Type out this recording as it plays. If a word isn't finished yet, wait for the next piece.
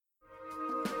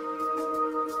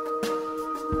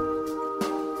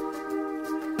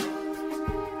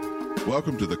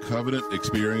Welcome to the Covenant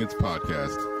Experience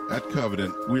Podcast. At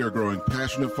Covenant, we are growing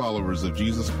passionate followers of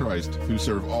Jesus Christ who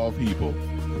serve all people.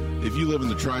 If you live in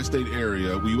the tri-state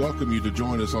area, we welcome you to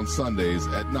join us on Sundays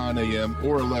at 9 a.m.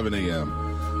 or 11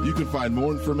 a.m. You can find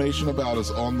more information about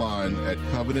us online at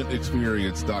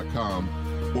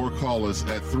covenantexperience.com or call us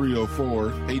at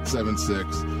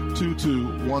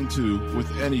 304-876-2212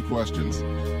 with any questions.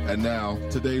 And now,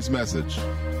 today's message.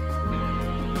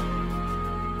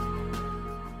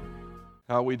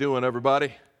 How we doing,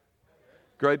 everybody?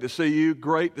 Great to see you.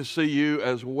 Great to see you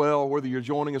as well, whether you're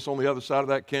joining us on the other side of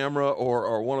that camera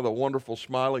or one of the wonderful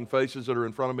smiling faces that are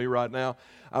in front of me right now.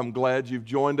 I'm glad you've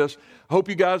joined us. Hope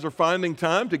you guys are finding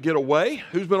time to get away.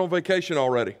 Who's been on vacation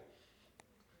already?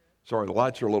 Sorry, the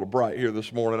lights are a little bright here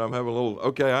this morning. I'm having a little,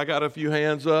 okay, I got a few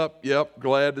hands up. Yep,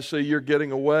 glad to see you're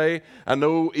getting away. I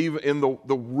know even in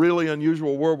the really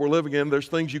unusual world we're living in, there's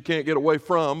things you can't get away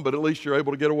from, but at least you're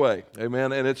able to get away.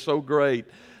 Amen, and it's so great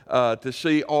to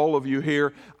see all of you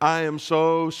here. I am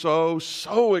so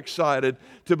excited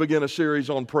to begin a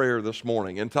series on prayer this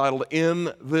morning entitled,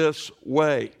 In This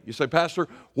Way. You say, Pastor,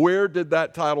 where did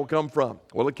that title come from?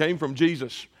 Well, it came from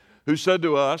Jesus, who said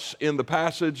to us in the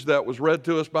passage that was read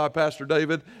to us by Pastor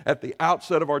David at the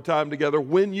outset of our time together,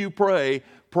 when you pray,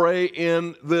 pray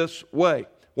in this way.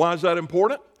 Why is that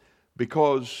important?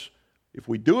 Because if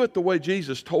we do it the way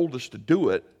Jesus told us to do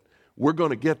it, we're going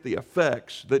to get the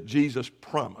effects that Jesus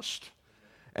promised.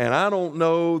 And I don't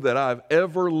know that I've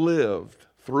ever lived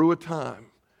through a time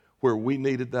where we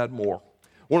needed that more.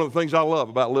 One of the things I love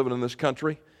about living in this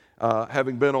country,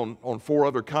 having been on 4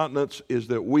 other continents, is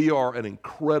that we are an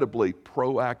incredibly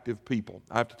proactive people.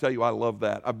 I have to tell you, I love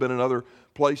that. I've been in other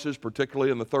places,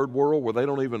 particularly in the third world, where they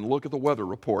don't even look at the weather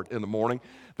report in the morning.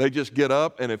 They just get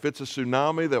up, and if it's a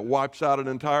tsunami that wipes out an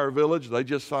entire village, they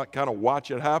just kind of watch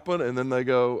it happen, and then they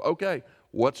go, okay,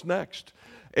 what's next?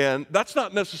 And that's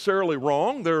not necessarily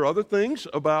wrong. There are other things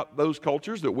about those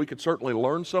cultures that we could certainly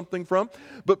learn something from.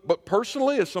 But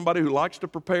personally, as somebody who likes to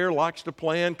prepare, likes to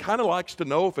plan, kind of likes to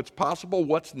know if it's possible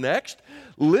what's next,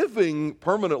 living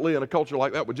permanently in a culture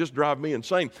like that would just drive me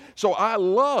insane. So I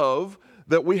love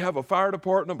that we have a fire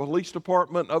department, police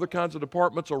department, and other kinds of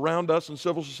departments around us in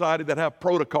civil society that have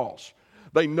protocols.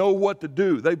 They know what to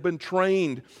do. They've been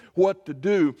trained what to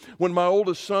do. When my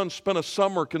oldest son spent a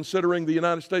summer considering the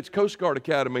United States Coast Guard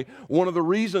Academy, one of the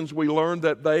reasons we learned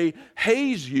that they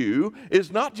haze you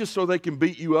is not just so they can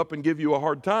beat you up and give you a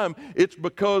hard time. It's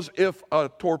because if a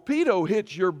torpedo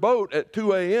hits your boat at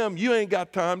 2 a.m., you ain't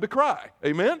got time to cry.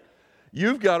 Amen?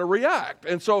 You've got to react.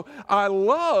 And so I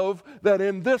love that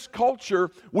in this culture,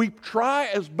 we try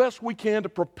as best we can to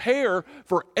prepare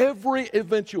for every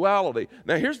eventuality.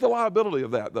 Now, here's the liability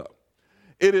of that, though.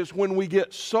 It is when we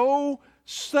get so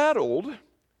settled,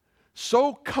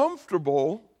 so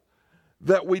comfortable,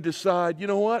 that we decide, you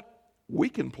know what? We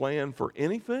can plan for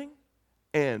anything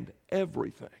and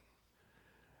everything.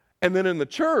 And then in the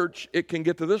church, it can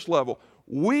get to this level.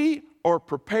 We are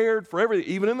prepared for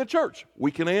everything. Even in the church,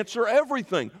 we can answer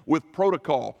everything with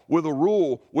protocol, with a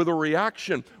rule, with a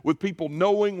reaction, with people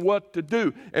knowing what to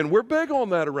do. And we're big on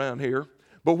that around here.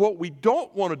 But what we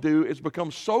don't want to do is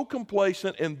become so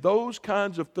complacent in those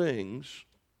kinds of things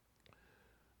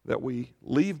that we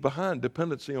leave behind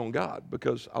dependency on God.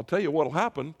 Because I'll tell you what will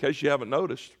happen, in case you haven't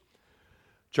noticed.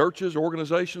 Churches,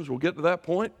 organizations will get to that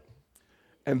point,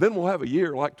 and then we'll have a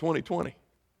year like 2020.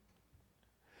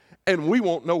 And we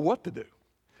won't know what to do,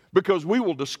 because we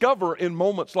will discover in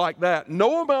moments like that,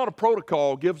 no amount of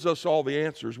protocol gives us all the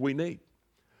answers we need.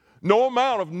 No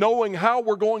amount of knowing how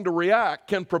we're going to react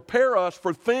can prepare us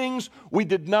for things we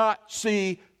did not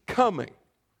see coming.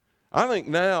 I think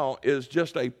now is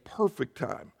just a perfect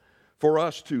time for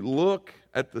us to look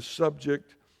at the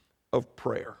subject of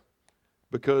prayer,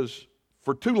 because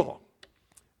for too long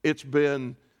it's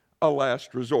been a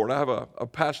last resort. I have a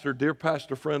pastor, dear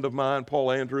pastor friend of mine,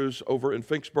 Paul Andrews, over in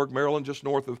Finksburg, Maryland, just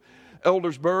north of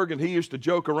Eldersburg, and he used to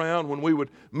joke around when we would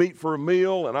meet for a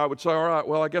meal, and I would say, all right,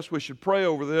 well, I guess we should pray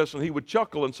over this, and he would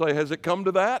chuckle and say, has it come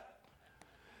to that?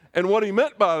 And what he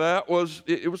meant by that was,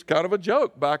 it was kind of a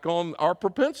joke back on our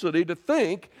propensity to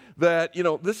think that,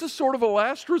 this is sort of a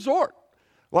last resort.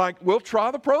 Like, we'll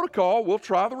try the protocol, we'll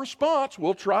try the response,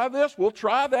 we'll try this, we'll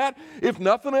try that. If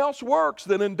nothing else works,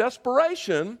 then in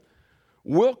desperation,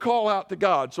 we'll call out to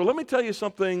God. So let me tell you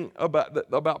something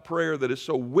about prayer that is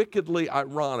so wickedly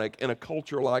ironic in a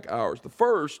culture like ours. The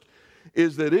first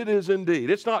is that it is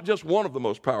indeed, it's not just one of the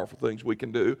most powerful things we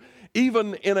can do.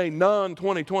 Even in a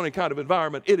non-2020 kind of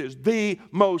environment, it is the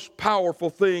most powerful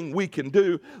thing we can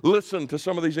do. Listen to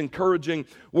some of these encouraging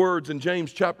words in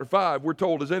James chapter 5. We're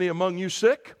told, is any among you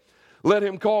sick? Let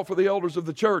him call for the elders of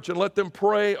the church and let them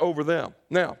pray over them.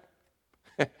 Now,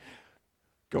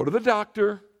 go to the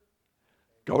doctor,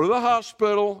 go to the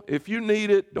hospital if you need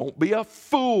it. Don't be a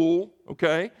fool,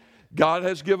 okay? God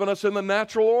has given us in the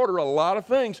natural order a lot of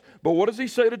things, but what does he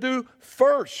say to do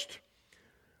first?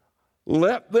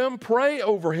 Let them pray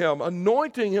over him,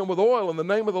 anointing him with oil in the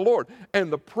name of the Lord.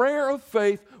 And the prayer of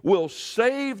faith will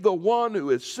save the one who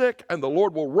is sick, and the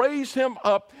Lord will raise him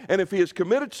up. And if he has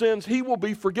committed sins, he will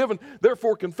be forgiven.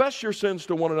 Therefore, confess your sins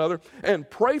to one another and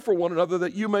pray for one another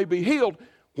that you may be healed.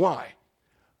 Why?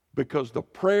 Because the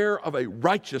prayer of a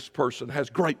righteous person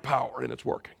has great power in its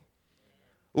working.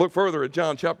 Look further at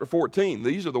John chapter 14.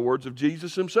 These are the words of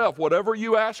Jesus himself. Whatever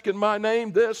you ask in my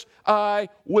name, this I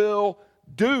will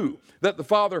do, that the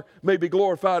Father may be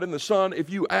glorified in the Son. If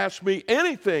you ask me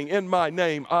anything in my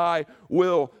name, I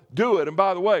will do it. And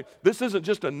by the way, this isn't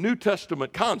just a New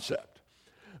Testament concept.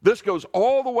 This goes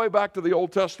all the way back to the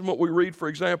Old Testament. We read, for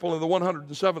example, in the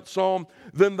 107th Psalm,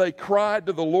 then they cried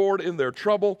to the Lord in their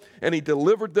trouble, and he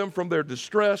delivered them from their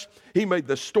distress. He made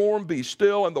the storm be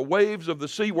still, and the waves of the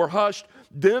sea were hushed.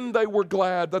 Then they were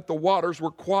glad that the waters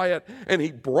were quiet, and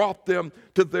he brought them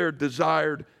to their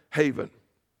desired haven.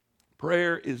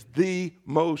 Prayer is the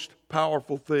most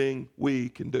powerful thing we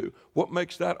can do. What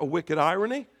makes that a wicked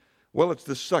irony? Well, it's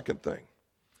the second thing.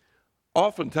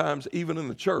 Oftentimes, even in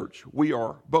the church, we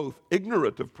are both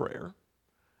ignorant of prayer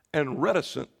and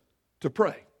reticent to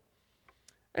pray.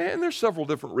 And there's several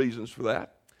different reasons for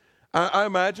that. I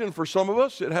imagine for some of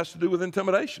us, it has to do with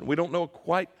intimidation. We don't know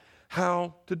quite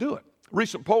how to do it.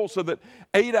 Recent poll said that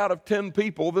 8 out of 10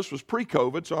 people, this was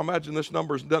pre-COVID, so I imagine this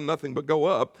number has done nothing but go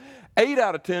up. 8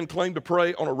 out of 10 claim to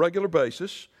pray on a regular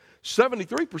basis.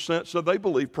 73% said they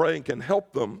believe praying can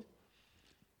help them.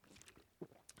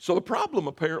 So the problem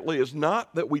apparently is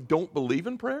not that we don't believe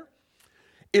in prayer.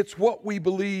 It's what we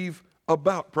believe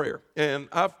about prayer. And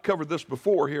I've covered this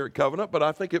before here at Covenant, but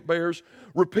I think it bears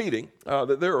repeating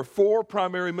that there are 4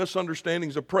 primary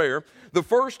misunderstandings of prayer. The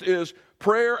first is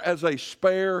prayer as a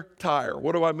spare tire.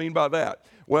 What do I mean by that?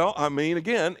 Well, I mean,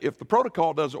 again, if the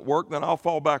protocol doesn't work, then I'll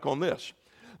fall back on this.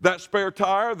 That spare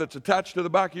tire that's attached to the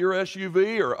back of your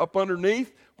SUV or up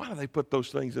underneath, why do they put those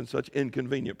things in such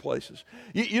inconvenient places?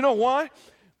 You know why?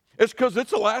 It's because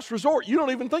it's a last resort. You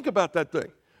don't even think about that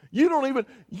thing. You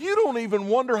don't even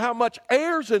wonder how much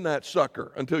air's in that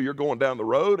sucker until you're going down the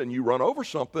road and you run over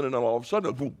something and then all of a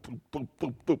sudden, boop, boop, boop,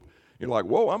 boop, boop. You're like,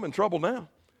 whoa, I'm in trouble now.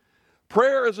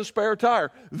 Prayer is a spare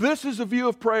tire. This is a view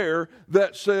of prayer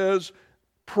that says,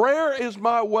 prayer is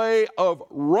my way of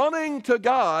running to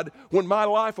God when my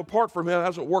life apart from him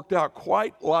hasn't worked out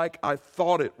quite like I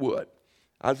thought it would.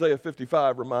 Isaiah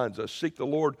 55 reminds us, seek the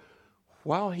Lord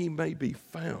while he may be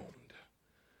found.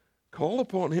 Call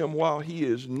upon him while he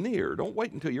is near. Don't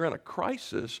wait until you're in a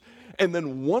crisis and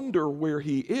then wonder where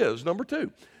he is. Number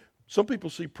 2, some people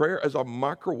see prayer as a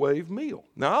microwave meal.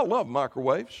 Now, I love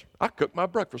microwaves. I cooked my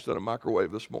breakfast in a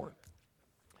microwave this morning.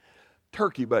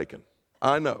 Turkey bacon.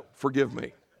 I know. Forgive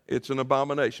me. It's an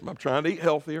abomination. I'm trying to eat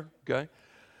healthier, okay?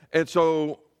 And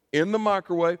so in the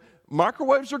microwave,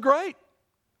 microwaves are great,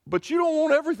 but you don't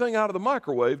want everything out of the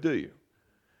microwave, do you?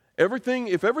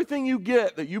 If everything you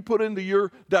get that you put into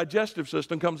your digestive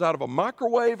system comes out of a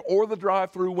microwave or the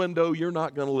drive-through window, you're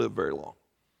not going to live very long.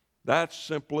 That's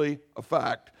simply a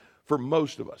fact for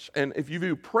most of us. And if you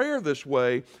view prayer this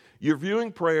way, you're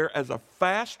viewing prayer as a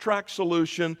fast-track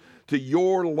solution to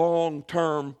your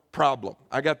long-term problem.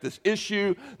 I got this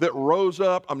issue that rose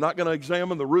up. I'm not going to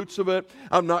examine the roots of it.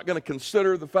 I'm not going to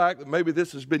consider the fact that maybe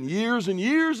this has been years and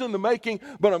years in the making,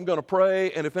 but I'm going to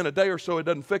pray, and if in a day or so it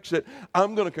doesn't fix it,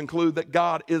 I'm going to conclude that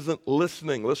God isn't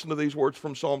listening. Listen to these words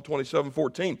from Psalm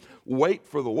 27:14. Wait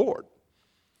for the Lord.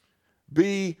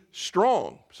 Be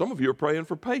strong. Some of you are praying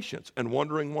for patience and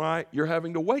wondering why you're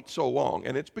having to wait so long.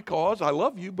 And it's because I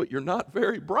love you, but you're not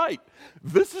very bright.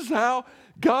 This is how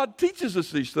God teaches us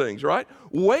these things, right?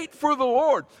 Wait for the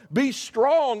Lord. Be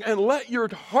strong and let your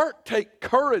heart take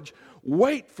courage.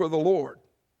 Wait for the Lord.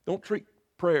 Don't treat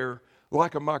prayer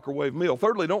like a microwave meal.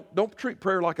 Thirdly, don't treat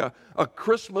prayer like a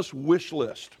Christmas wish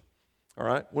list. All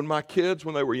right? When my kids,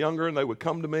 when they were younger and they would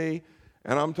come to me,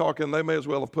 and I'm talking, they may as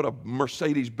well have put a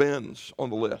Mercedes-Benz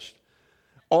on the list.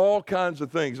 All kinds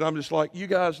of things. And I'm just like, you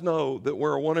guys know that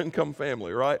we're a one-income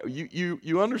family, right?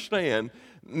 You understand.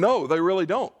 No, they really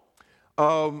don't.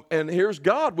 And here's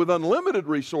God with unlimited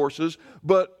resources,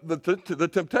 but the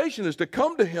temptation is to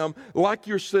come to him like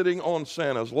you're sitting on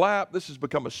Santa's lap. This has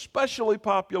become especially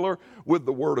popular with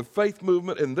the Word of Faith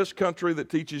movement in this country that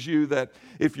teaches you that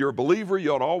if you're a believer,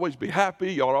 you ought to always be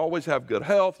happy, you ought to always have good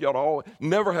health, you ought to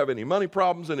never have any money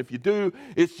problems, and if you do,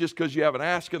 it's just because you haven't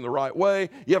asked in the right way,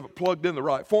 you haven't plugged in the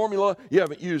right formula, you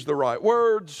haven't used the right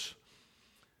words.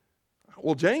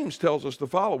 Well, James tells us the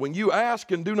following: you ask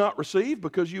and do not receive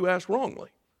because you ask wrongly,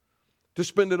 to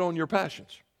spend it on your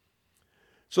passions.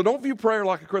 So don't view prayer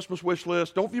like a Christmas wish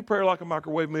list. Don't view prayer like a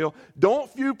microwave meal.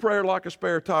 Don't view prayer like a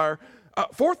spare tire.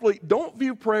 Fourthly, don't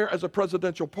view prayer as a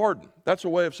presidential pardon. That's a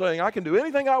way of saying I can do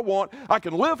anything I want. I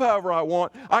can live however I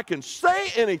want. I can say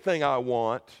anything I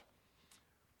want.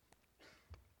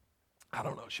 I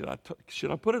don't know.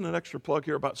 Should I put in an extra plug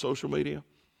here about social media?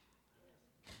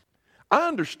 I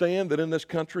understand that in this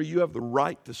country you have the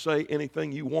right to say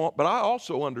anything you want, but I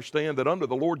also understand that under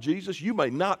the Lord Jesus you may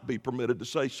not be permitted to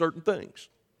say certain things.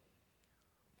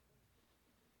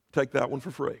 Take that one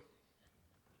for free.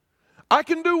 I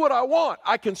can do what I want.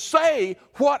 I can say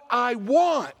what I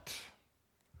want.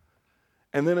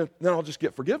 And then I'll just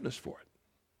get forgiveness for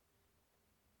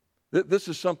it. This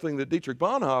is something that Dietrich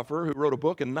Bonhoeffer, who wrote a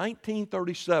book in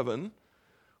 1937,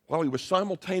 while he was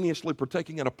simultaneously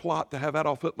partaking in a plot to have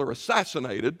Adolf Hitler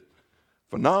assassinated,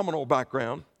 phenomenal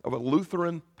background of a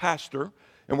Lutheran pastor,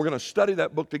 and we're going to study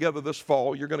that book together this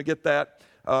fall. You're going to get that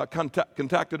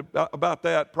contacted about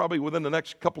that probably within the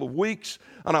next couple of weeks,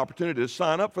 an opportunity to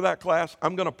sign up for that class.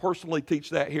 I'm going to personally teach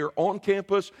that here on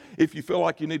campus. If you feel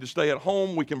like you need to stay at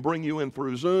home, we can bring you in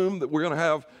through Zoom. That we're going to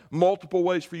have multiple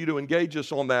ways for you to engage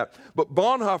us on that. But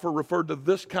Bonhoeffer referred to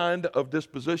this kind of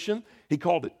disposition. He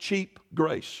called it cheap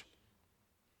grace.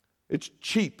 It's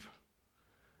cheap.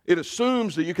 It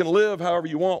assumes that you can live however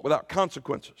you want without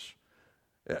consequences.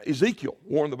 Ezekiel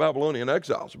warned the Babylonian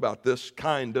exiles about this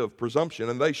kind of presumption.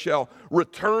 And they shall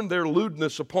return their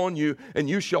lewdness upon you, and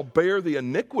you shall bear the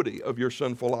iniquity of your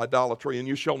sinful idolatry, and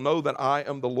you shall know that I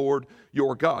am the Lord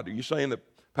your God. Are you saying that,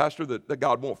 Pastor, that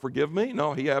God won't forgive me?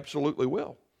 No, he absolutely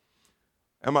will.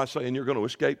 Am I saying you're going to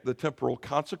escape the temporal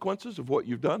consequences of what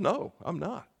you've done? No, I'm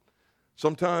not.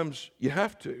 Sometimes you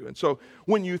have to. And so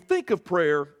when you think of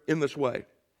prayer in this way,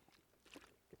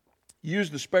 you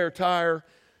use the spare tire,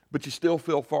 but you still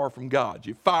feel far from God.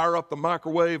 You fire up the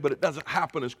microwave, but it doesn't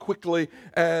happen as quickly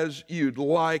as you'd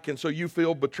like, and so you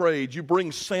feel betrayed. You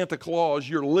bring Santa Claus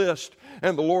your list,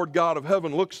 and the Lord God of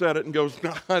heaven looks at it and goes,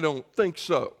 "No, I don't think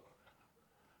so."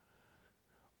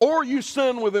 Or you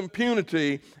sin with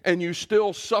impunity and you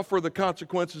still suffer the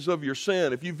consequences of your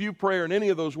sin. If you view prayer in any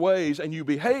of those ways and you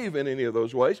behave in any of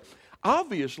those ways,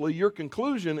 obviously your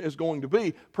conclusion is going to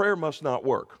be prayer must not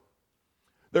work.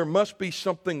 There must be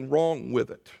something wrong with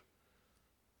it.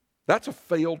 That's a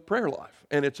failed prayer life,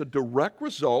 and it's a direct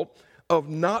result of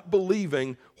not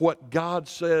believing what God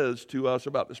says to us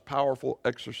about this powerful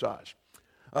exercise.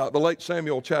 The late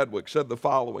Samuel Chadwick said the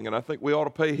following, and I think we ought to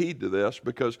pay heed to this,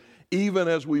 because even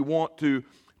as we want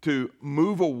to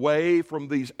move away from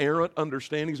these errant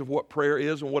understandings of what prayer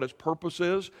is and what its purpose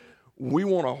is, we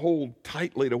want to hold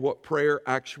tightly to what prayer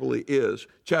actually is.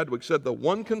 Chadwick said the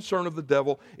one concern of the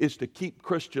devil is to keep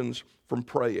Christians from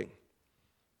praying.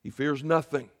 He fears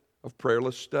nothing of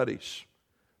prayerless studies,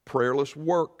 prayerless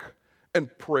work,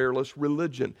 and prayerless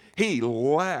religion. He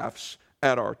laughs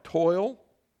at our toil.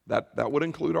 That would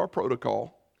include our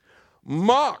protocol,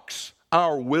 mocks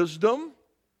our wisdom,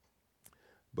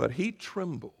 but he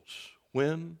trembles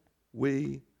when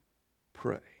we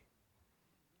pray.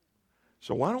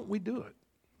 So why don't we do it?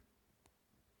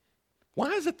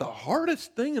 Why is it the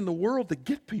hardest thing in the world to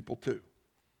get people to?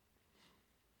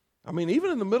 I mean, even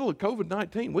in the middle of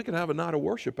COVID-19, we could have a night of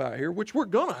worship out here, which we're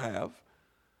going to have.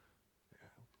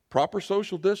 Proper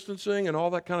social distancing and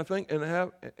all that kind of thing,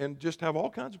 and just have all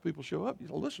kinds of people show up. You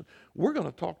know, listen, we're going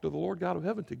to talk to the Lord God of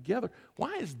heaven together.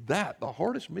 Why is that the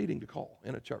hardest meeting to call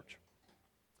in a church?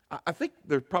 I think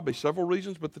there's probably several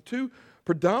reasons, but the two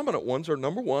predominant ones are,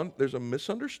 number one, there's a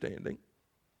misunderstanding.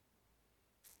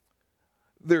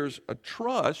 There's a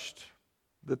trust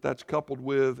that's coupled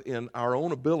with in our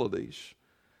own abilities.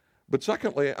 But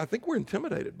secondly, I think we're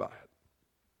intimidated by it.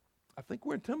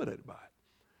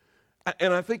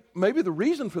 And I think maybe the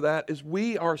reason for that is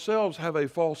we ourselves have a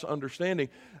false understanding.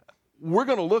 We're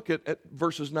going to look at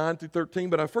verses 9 through 13,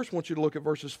 but I first want you to look at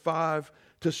verses 5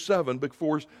 to 7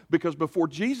 because before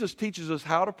Jesus teaches us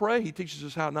how to pray, he teaches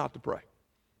us how not to pray.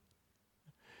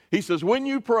 He says, when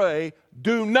you pray,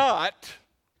 do not,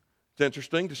 It's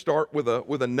interesting to start with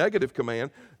a negative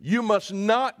command. You must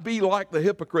not be like the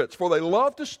hypocrites, for they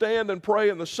love to stand and pray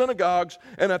in the synagogues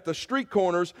and at the street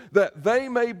corners, that they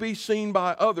may be seen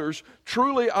by others.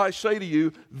 Truly I say to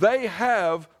you, they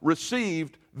have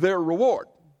received their reward.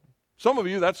 Some of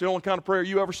you, that's the only kind of prayer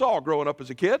you ever saw growing up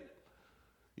as a kid.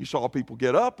 You saw people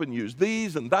get up and use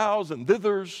these and thous and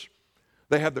thithers.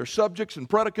 They had their subjects and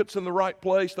predicates in the right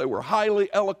place. They were highly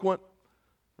eloquent,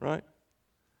 right?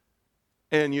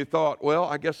 And you thought, well,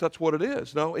 I guess that's what it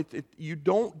is. No, you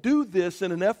don't do this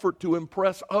in an effort to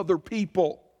impress other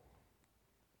people.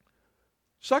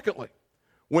 Secondly,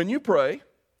 when you pray,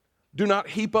 do not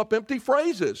heap up empty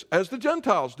phrases as the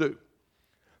Gentiles do,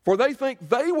 for they think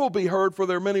they will be heard for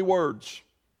their many words.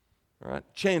 All right?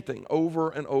 Chanting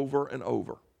over and over and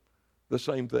over the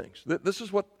same things. This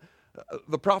is what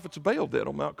the prophets of Baal did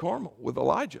on Mount Carmel with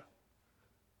Elijah.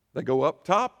 They go up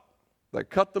top. They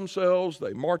cut themselves,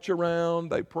 they march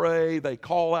around, they pray, they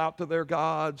call out to their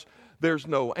gods. There's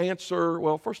no answer.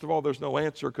 Well, first of all, there's no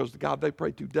answer because the God they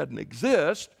pray to doesn't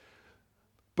exist.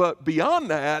 But beyond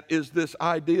that is this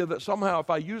idea that somehow if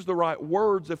I use the right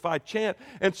words, if I chant.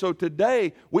 And so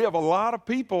today we have a lot of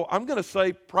people, I'm going to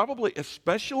say probably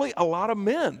especially a lot of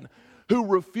men who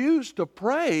refuse to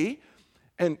pray.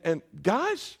 And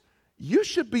guys, you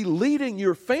should be leading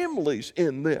your families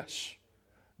in this.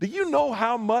 Do you know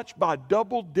how much by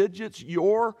double digits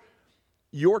the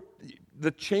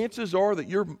chances are that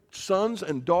your sons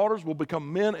and daughters will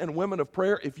become men and women of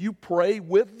prayer if you pray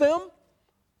with them?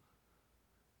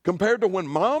 Compared to when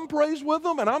mom prays with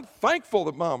them, and I'm thankful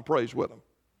that mom prays with them.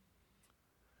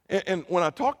 And when I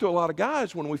talk to a lot of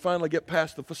guys, when we finally get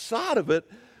past the facade of it,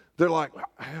 they're like,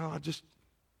 well,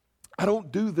 I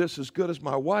don't do this as good as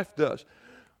my wife does.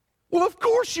 Well, of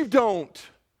course you don't.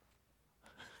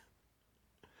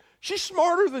 She's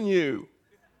smarter than you.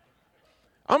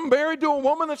 I'm married to a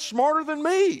woman that's smarter than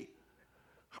me.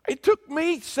 It took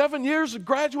me 7 years of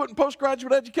graduate and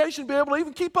postgraduate education to be able to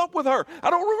even keep up with her. I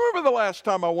don't remember the last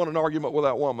time I won an argument with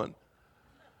that woman.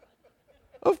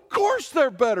 Of course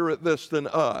they're better at this than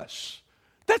us.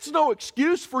 That's no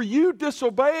excuse for you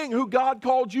disobeying who God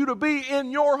called you to be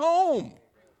in your home.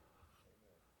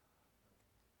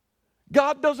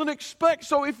 God doesn't expect,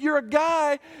 so if you're a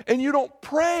guy and you don't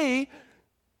pray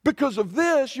because of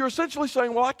this, you're essentially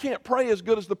saying, well, I can't pray as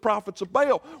good as the prophets of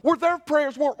Baal. Well, their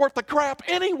prayers weren't worth the crap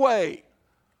anyway.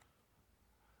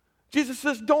 Jesus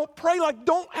says, don't pray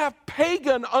don't have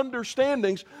pagan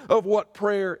understandings of what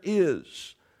prayer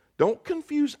is. Don't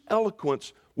confuse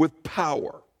eloquence with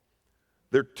power.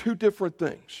 They're two different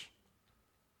things.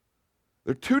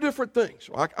 They're two different things.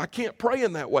 I can't pray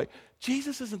in that way.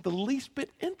 Jesus isn't the least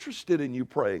bit interested in you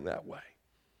praying that way.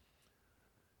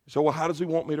 So, well, how does he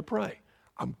want me to pray?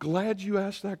 I'm glad you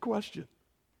asked that question.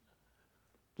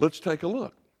 Let's take a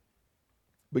look.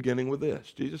 Beginning with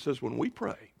this. Jesus says when we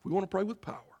pray, if we want to pray with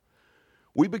power,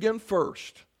 we begin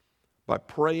first by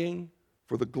praying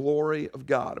for the glory of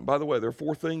God. And by the way, there are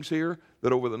 4 things here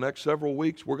that over the next several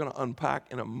weeks we're going to unpack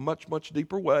in a much, much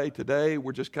deeper way. Today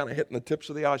we're just kind of hitting the tips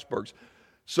of the icebergs.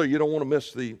 So you don't want to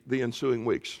miss the ensuing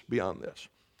weeks beyond this.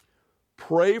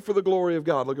 Pray for the glory of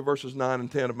God. Look at verses 9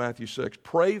 and 10 of Matthew 6.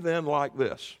 Pray then like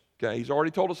this. Okay, he's already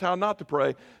told us how not to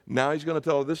pray. Now he's going to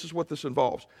tell us this is what this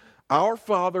involves. Our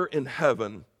Father in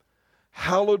heaven,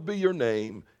 hallowed be your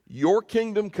name. Your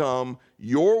kingdom come,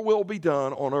 your will be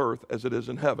done on earth as it is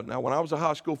in heaven. Now, when I was a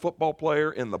high school football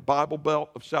player in the Bible Belt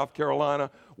of South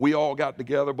Carolina, we all got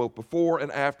together both before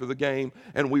and after the game,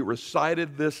 and we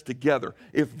recited this together.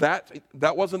 If that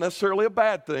wasn't necessarily a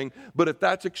bad thing, but if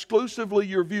that's exclusively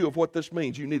your view of what this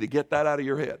means, you need to get that out of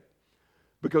your head.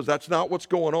 Because that's not what's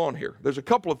going on here. There's a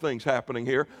couple of things happening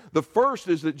here. The first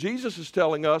is that Jesus is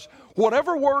telling us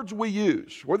whatever words we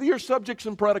use, whether your subjects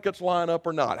and predicates line up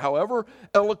or not, however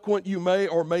eloquent you may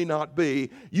or may not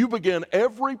be, you begin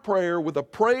every prayer with a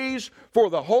praise for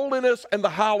the holiness and the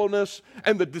hallowedness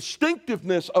and the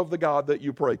distinctiveness of the God that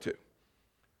you pray to.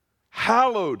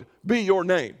 Hallowed be your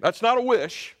name. That's not a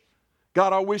wish.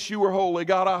 God, I wish you were holy.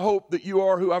 God, I hope that you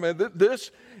are who I am. This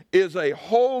is a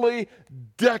holy,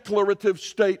 declarative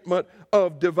statement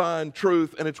of divine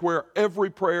truth, and it's where every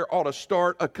prayer ought to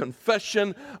start, a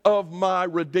confession of my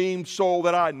redeemed soul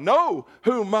that I know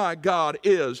who my God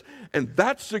is. And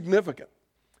that's significant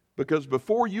because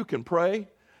before you can pray,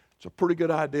 it's a pretty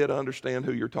good idea to understand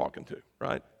who you're talking to,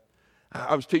 right?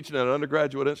 I was teaching at an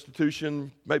undergraduate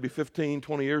institution maybe 15,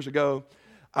 20 years ago.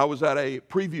 I was at a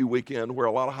preview weekend where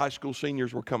a lot of high school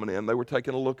seniors were coming in. They were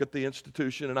taking a look at the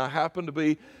institution, and I happened to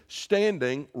be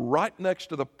standing right next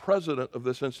to the president of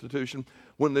this institution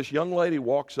when this young lady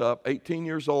walks up, 18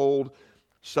 years old,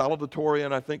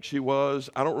 salutatorian, I think she was.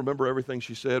 I don't remember everything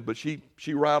she said, but she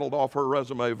rattled off her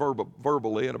resume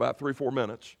verbally in about 3-4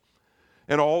 minutes.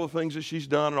 And all the things that she's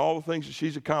done and all the things that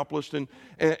she's accomplished and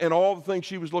all the things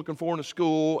she was looking for in a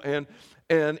school. And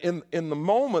in the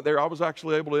moment there, I was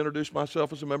actually able to introduce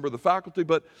myself as a member of the faculty.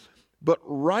 But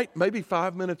right maybe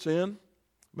 5 minutes in,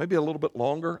 maybe a little bit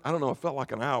longer, I don't know, it felt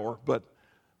like an hour, but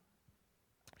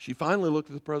she finally looked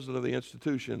at the president of the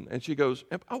institution and she goes,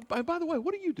 "Oh, by the way,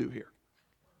 what do you do here?"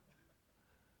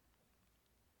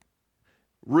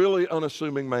 Really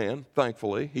unassuming man,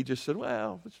 thankfully. He just said,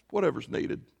 "Well, it's whatever's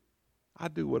needed. I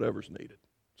do whatever's needed.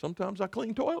 Sometimes I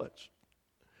clean toilets."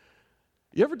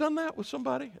 You ever done that with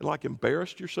somebody and like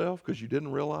embarrassed yourself because you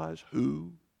didn't realize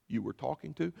who you were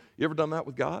talking to? You ever done that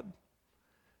with God?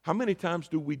 How many times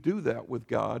do we do that with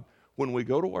God when we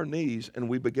go to our knees and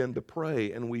we begin to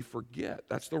pray and we forget?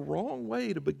 That's the wrong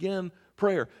way to begin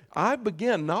prayer. I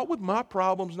begin not with my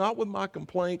problems, not with my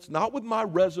complaints, not with my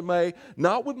resume,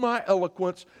 not with my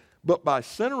eloquence, but by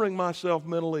centering myself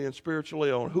mentally and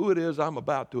spiritually on who it is I'm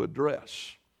about to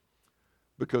address.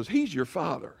 Because He's your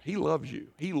Father. He loves you.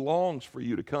 He longs for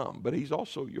you to come, but He's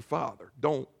also your Father.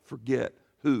 Don't forget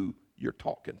who you're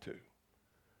talking to.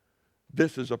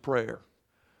 This is a prayer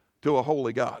to a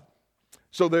holy God.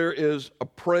 So there is a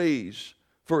praise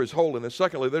for His holiness.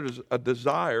 Secondly, there is a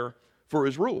desire for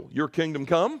His rule. Your kingdom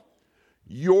come,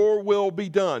 your will be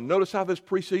done. Notice how this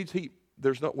precedes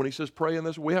when He says pray in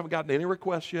this, we haven't gotten any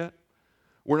requests yet.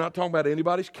 We're not talking about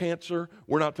anybody's cancer.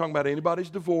 We're not talking about anybody's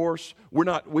divorce. We're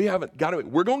going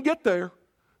to get there.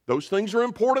 Those things are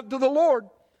important to the Lord.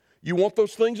 You want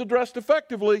those things addressed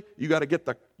effectively, you got to get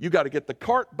the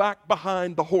cart back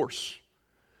behind the horse.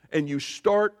 And you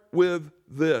start with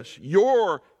this: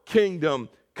 your kingdom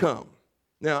come.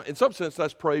 Now, in some sense,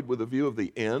 that's prayed with a view of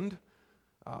the end.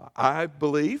 I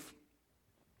believe,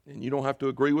 and you don't have to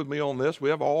agree with me on this, we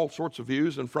have all sorts of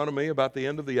views in front of me about the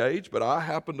end of the age, but I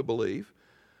happen to believe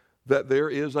that there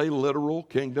is a literal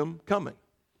kingdom coming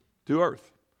to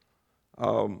earth.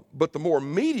 But the more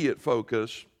immediate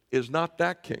focus is not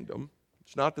that kingdom.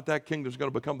 It's not that kingdom is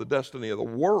going to become the destiny of the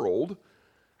world.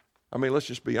 I mean, let's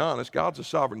just be honest. God's a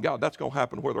sovereign God. That's going to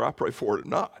happen whether I pray for it or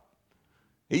not.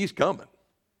 He's coming.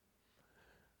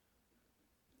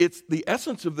 It's the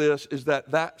essence of this is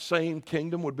that same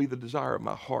kingdom would be the desire of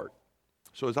my heart.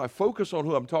 So as I focus on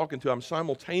who I'm talking to, I'm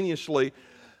simultaneously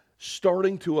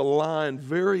starting to align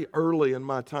very early in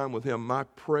my time with Him, my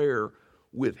prayer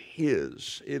with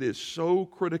His. It is so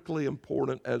critically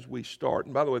important as we start.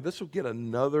 And by the way, this will get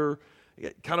another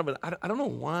kind of I don't know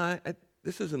why.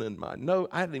 This isn't in my note.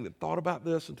 I hadn't even thought about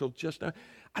this until just now.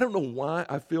 I don't know why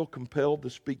I feel compelled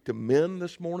to speak to men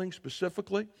this morning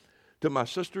specifically. To my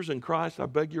sisters in Christ, I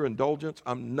beg your indulgence.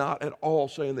 I'm not at all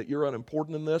saying that you're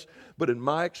unimportant in this, but in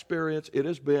my experience, it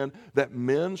has been that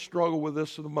men struggle with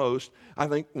this the most. I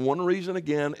think one reason,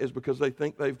 again, is because they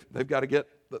think they've got to get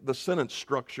the sentence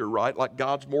structure right, like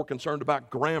God's more concerned about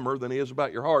grammar than He is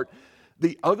about your heart.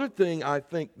 The other thing I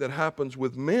think that happens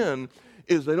with men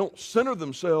is they don't center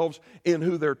themselves in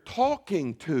who they're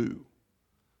talking to.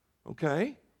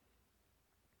 Okay?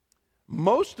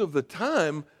 Most of the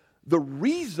time, the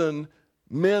reason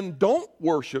men don't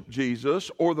worship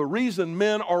Jesus or the reason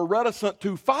men are reticent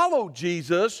to follow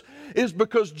Jesus is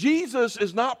because Jesus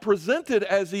is not presented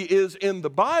as He is in the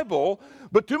Bible,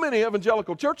 but too many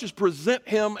evangelical churches present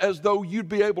Him as though you'd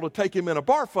be able to take Him in a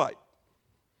bar fight.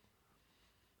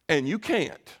 And you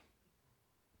can't.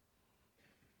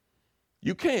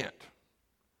 You can't.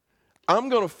 I'm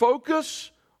going to focus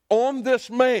on this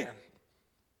man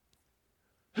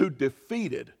who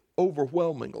defeated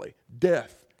overwhelmingly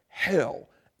death, hell,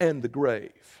 and the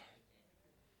grave.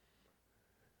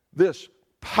 This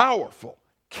powerful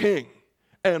king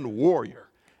and warrior.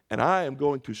 And I am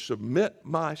going to submit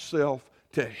myself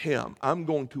to Him. I'm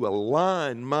going to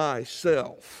align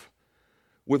myself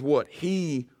with what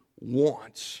He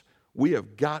wants. We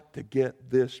have got to get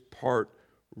this part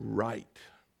right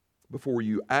before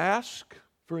you ask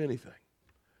for anything,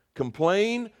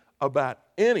 complain about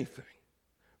anything,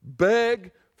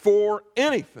 beg for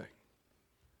anything.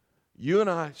 You and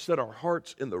I set our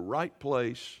hearts in the right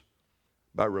place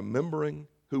by remembering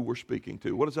who we're speaking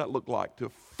to. What does that look like? To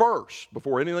first,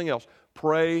 before anything else,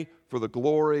 pray for the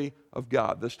glory of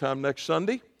God. This time next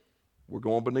Sunday, we're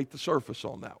going beneath the surface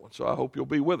on that one, so I hope you'll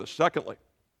be with us. Secondly,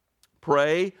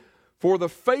 pray for the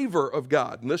favor of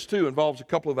God. And this too involves a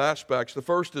couple of aspects. The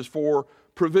first is for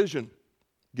provision.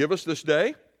 Give us this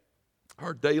day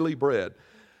our daily bread.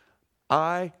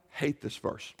 I hate this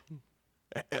verse.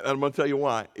 And I'm going to tell you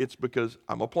why. It's because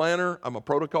I'm a planner. I'm a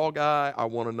protocol guy. I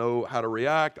want to know how to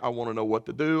react. I want to know what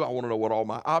to do. I want to know what all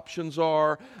my options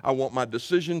are. I want my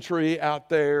decision tree out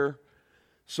there.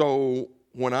 So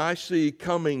when I see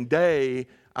coming day,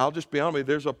 I'll just be honest with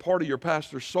you, there's a part of your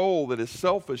pastor's soul that is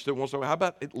selfish that wants to know, how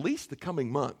about at least the coming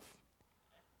month?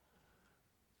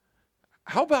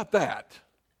 How about that?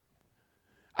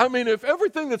 I mean, if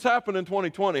everything that's happened in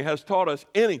 2020 has taught us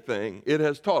anything, it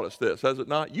has taught us this, has it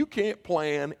not? You can't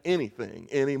plan anything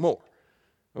anymore,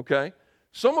 okay?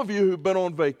 Some of you who've been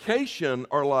on vacation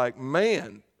are like,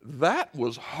 man, that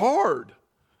was hard.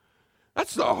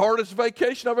 That's the hardest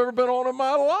vacation I've ever been on in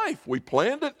my life. We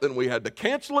planned it, then we had to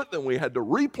cancel it, then we had to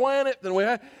replan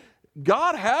it,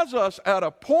 God has us at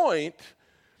a point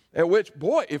at which,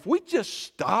 boy, if we just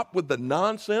stop with the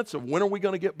nonsense of when are we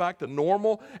going to get back to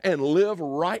normal and live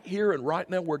right here and right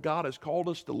now where God has called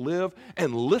us to live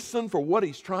and listen for what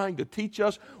He's trying to teach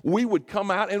us, we would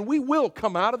come out, and we will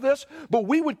come out of this, but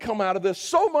we would come out of this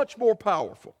so much more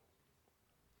powerful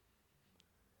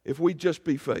if we just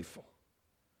be faithful.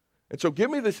 And so give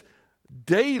me this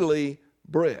daily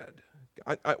bread.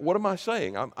 What am I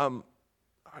saying? I've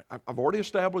already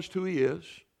established who He is.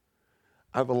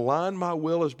 I've aligned my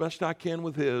will as best I can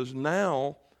with His.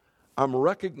 Now I'm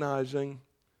recognizing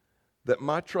that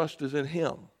my trust is in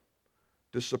Him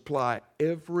to supply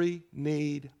every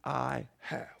need I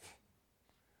have.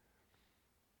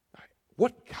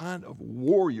 What kind of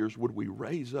warriors would we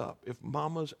raise up if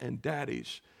mamas and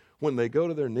daddies, when they go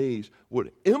to their knees,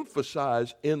 would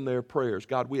emphasize in their prayers,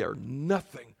 God, we are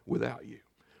nothing without You.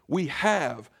 We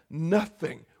have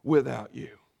nothing without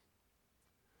You.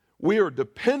 We are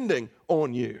depending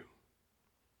on You.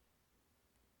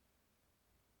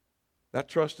 That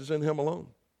trust is in Him alone.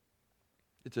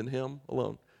 It's in Him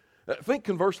alone. Think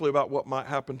conversely about what might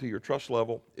happen to your trust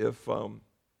level if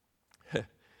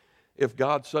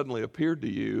God suddenly appeared to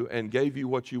you and gave you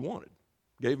what you wanted,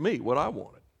 gave me what I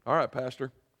wanted. All right,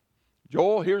 Pastor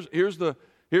Joel, here's the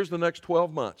next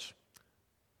 12 months.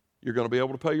 You're going to be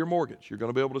able to pay your mortgage. You're going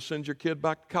to be able to send your kid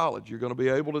back to college. You're going to be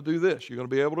able to do this. You're going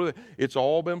to be able to. It's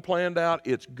all been planned out.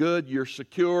 It's good. You're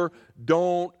secure.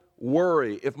 Don't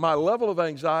worry. If my level of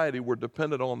anxiety were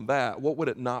dependent on that, what would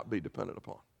it not be dependent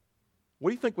upon? What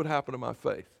do you think would happen to my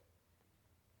faith?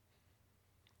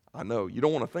 I know you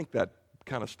don't want to think that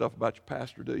kind of stuff about your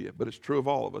pastor, do you? But it's true of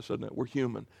all of us, isn't it? We're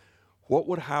human. What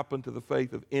would happen to the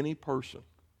faith of any person?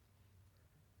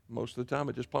 Most of the time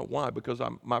it just plain. Why? Because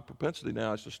my propensity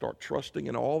now is to start trusting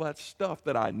in all that stuff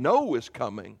that I know is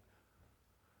coming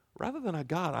rather than a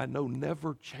God I know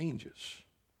never changes.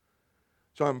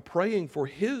 So I'm praying for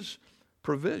His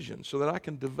provision so that I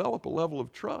can develop a level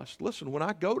of trust. Listen, when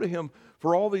I go to Him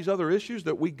for all these other issues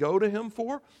that we go to Him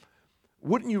for,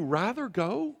 wouldn't you rather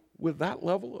go with that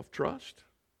level of trust?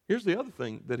 Here's the other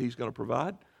thing that He's going to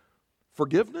provide.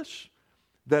 Forgiveness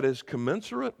that is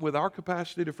commensurate with our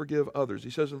capacity to forgive others. He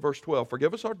says in verse 12,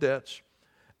 forgive us our debts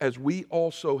as we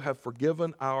also have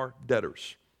forgiven our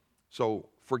debtors. So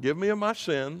forgive me of my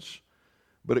sins,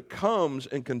 but it comes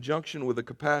in conjunction with the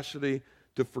capacity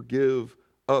to forgive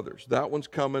others. That one's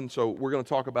coming. So we're going to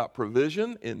talk about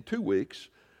provision in 2 weeks.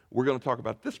 We're going to talk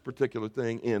about this particular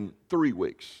thing in 3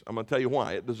 weeks. I'm going to tell you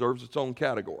why. It deserves its own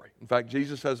category. In fact,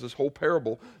 Jesus has this whole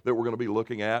parable that we're going to be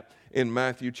looking at in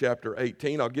Matthew chapter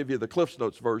 18. I'll give you the Cliff's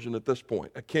Notes version at this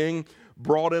point. A king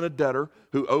brought in a debtor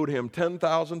who owed him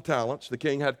 10,000 talents. The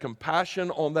king had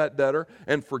compassion on that debtor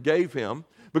and forgave him.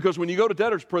 Because when you go to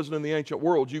debtor's prison in the ancient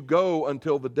world, you go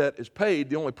until the debt is paid.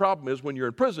 The only problem is when you're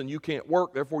in prison, you can't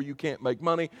work, therefore you can't make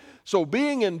money. So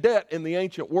being in debt in the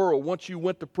ancient world, once you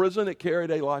went to prison, it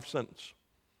carried a life sentence.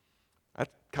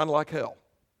 That's kind of like hell.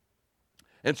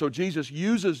 And so Jesus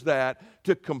uses that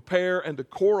to compare and to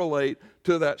correlate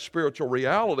to that spiritual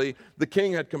reality. The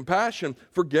king had compassion,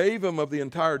 forgave him of the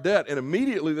entire debt, and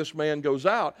immediately this man goes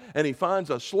out and he finds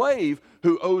a slave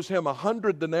who owes him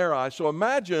 100 denarii. So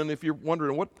imagine, if you're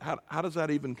wondering, how does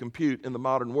that even compute in the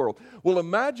modern world? Well,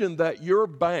 imagine that your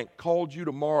bank called you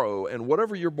tomorrow and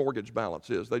whatever your mortgage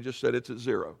balance is, they just said it's at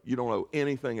zero. You don't owe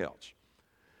anything else.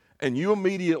 And you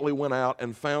immediately went out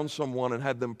and found someone and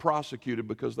had them prosecuted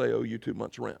because they owe you 2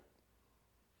 months' rent.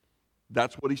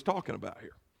 That's what he's talking about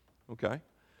here, okay?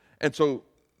 And so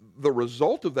the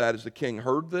result of that is the king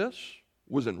heard this,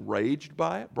 was enraged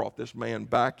by it, brought this man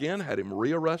back in, had him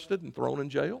rearrested and thrown in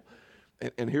jail.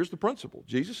 And here's the principle.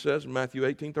 Jesus says in Matthew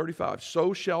 18:35,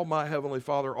 so shall my heavenly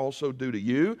Father also do to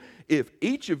you if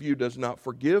each of you does not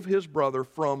forgive his brother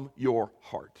from your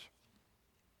heart.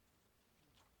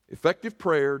 Effective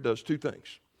prayer does 2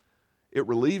 things. It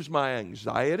relieves my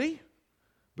anxiety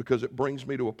because it brings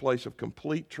me to a place of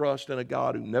complete trust in a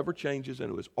God who never changes and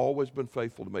who has always been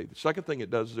faithful to me. The second thing it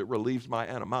does is it relieves my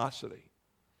animosity,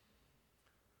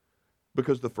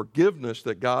 because the forgiveness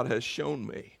that God has shown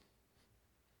me,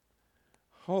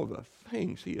 oh, the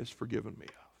things He has forgiven me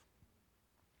of,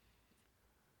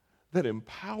 that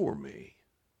empower me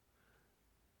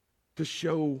to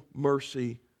show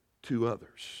mercy to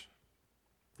others.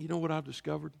 You know what I've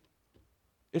discovered?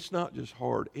 It's not just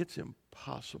hard, it's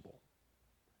impossible.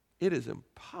 It is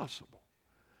impossible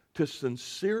to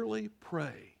sincerely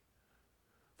pray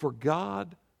for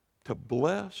God to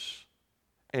bless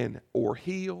or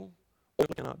heal. We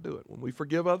cannot do it. When we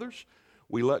forgive others,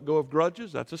 we let go of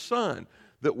grudges. That's a sign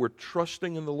that we're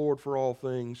trusting in the Lord for all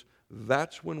things.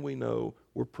 That's when we know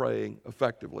we're praying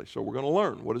effectively. So we're going to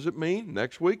learn. What does it mean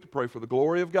next week to pray for the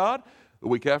glory of God? The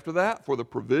week after that, for the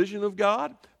provision of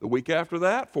God. The week after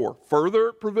that, for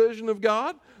further provision of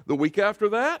God. The week after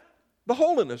that, the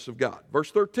holiness of God.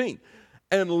 Verse 13,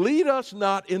 and lead us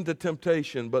not into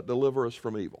temptation, but deliver us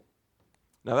from evil.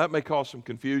 Now that may cause some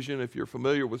confusion if you're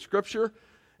familiar with Scripture,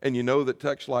 and you know that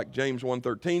texts like James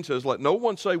 1:13 says, let no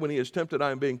one say when he is tempted, I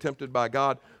am being tempted by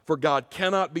God, for God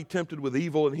cannot be tempted with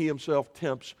evil, and He Himself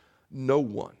tempts no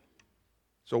one.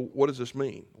 So what does this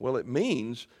mean? Well, it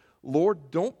means,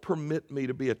 Lord, don't permit me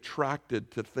to be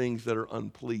attracted to things that are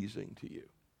unpleasing to You.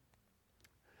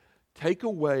 Take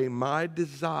away my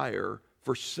desire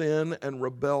for sin and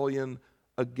rebellion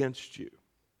against You.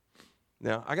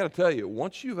 Now, I got to tell you,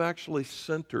 once you've actually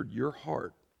centered your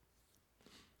heart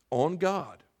on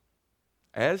God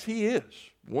as He is,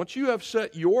 once you have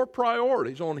set your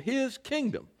priorities on His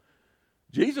kingdom,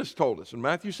 Jesus told us in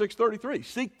Matthew 6:33,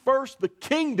 seek first the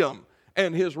kingdom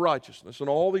and His righteousness, and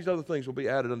all these other things will be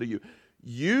added unto you.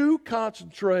 You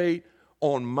concentrate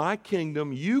on my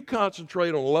kingdom. You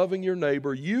concentrate on loving your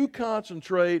neighbor. You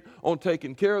concentrate on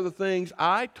taking care of the things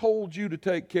I told you to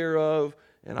take care of,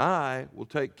 and I will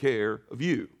take care of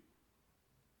you.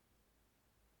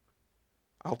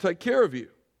 I'll take care of you.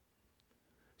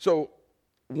 So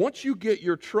once you get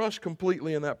your trust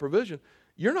completely in that provision,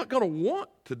 you're not going to want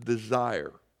to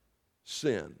desire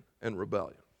sin and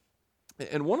rebellion.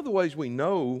 And one of the ways we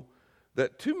know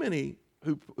that too many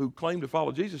who claim to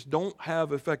follow Jesus don't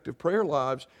have effective prayer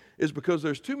lives is because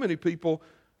there's too many people.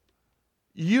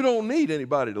 You don't need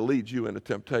anybody to lead you into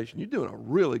temptation. You're doing a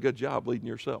really good job leading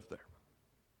yourself there.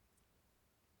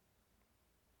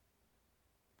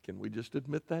 Can we just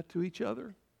admit that to each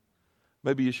other?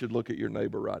 Maybe you should look at your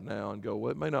neighbor right now and go,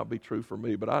 well, it may not be true for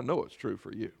me, but I know it's true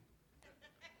for you.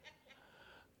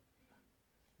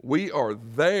 We are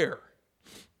there.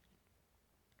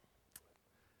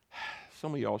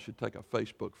 Some of y'all should take a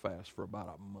Facebook fast for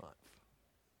about a month.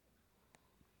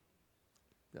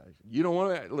 You don't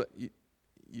want to, look,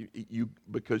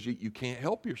 because you can't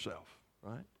help yourself,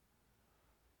 right?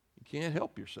 You can't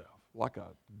help yourself. Like a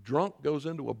drunk goes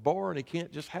into a bar and he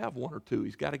can't just have one or two.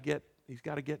 He's got to get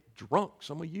drunk.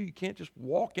 Some of you can't just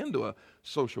walk into a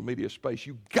social media space.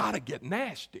 You got to get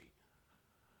nasty.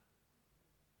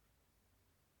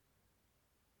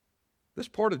 This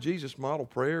part of Jesus' model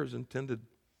prayer is intended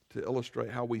to illustrate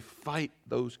how we fight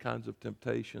those kinds of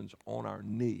temptations on our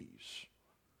knees.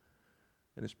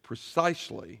 And it's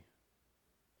precisely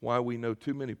why we know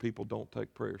too many people don't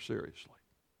take prayer seriously.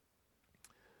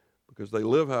 Because they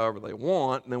live however they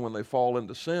want, and then when they fall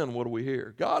into sin, what do we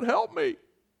hear? God, help me.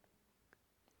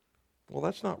 Well,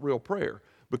 that's not real prayer,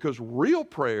 because real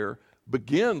prayer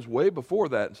begins way before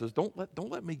that and says, don't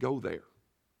let me go there.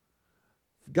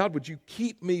 God, would you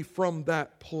keep me from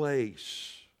that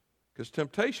place? Because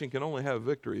temptation can only have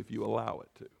victory if you allow it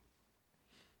to.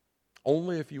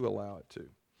 Only if you allow it to.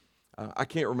 I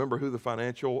can't remember who the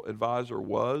financial advisor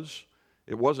was.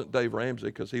 It wasn't Dave Ramsey,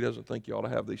 because he doesn't think you ought to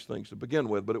have these things to begin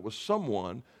with, but it was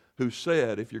someone who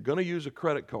said if you're going to use a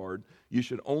credit card, you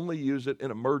should only use it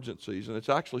in emergencies. And it's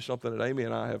actually something that Amy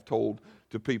and I have told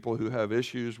to people who have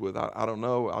issues with, I don't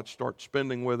know, I'd start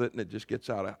spending with it and it just gets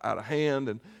out of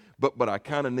hand. But I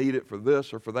kind of need it for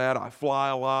this or for that. I fly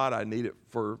a lot. I need it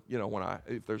for,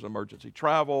 if there's emergency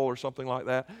travel or something like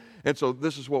that. And so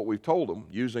this is what we've told them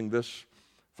using this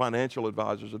financial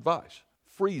advisor's advice.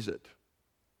 Freeze it.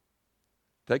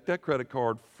 Take that credit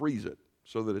card, freeze it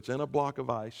so that it's in a block of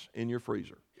ice in your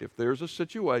freezer. If there's a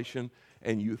situation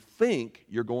and you think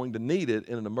you're going to need it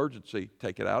in an emergency,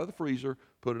 take it out of the freezer,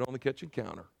 put it on the kitchen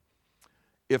counter.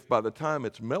 If by the time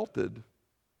it's melted,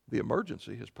 the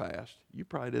emergency has passed, you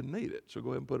probably didn't need it, so go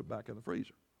ahead and put it back in the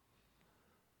freezer.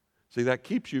 See, that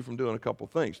keeps you from doing a couple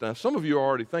things. Now, some of you are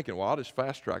already thinking, well, I'll just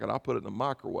fast track it. I'll put it in the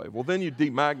microwave. Well, then you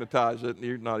demagnetize it, and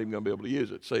you're not even going to be able to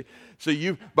use it.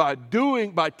 See,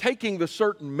 by taking the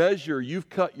certain measure, you've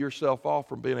cut yourself off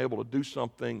from being able to do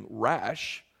something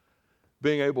rash,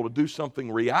 being able to do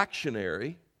something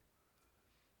reactionary,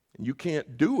 and you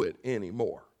can't do it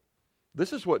anymore.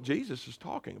 This is what Jesus is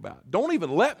talking about. Don't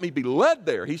even let me be led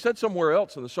there. He said somewhere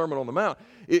else in the Sermon on the Mount,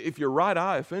 if your right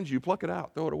eye offends you, pluck it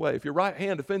out, throw it away. If your right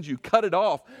hand offends you, cut it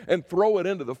off and throw it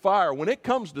into the fire. When it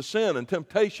comes to sin and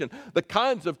temptation, the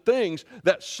kinds of things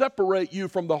that separate you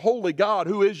from the holy God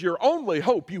who is your only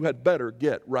hope, you had better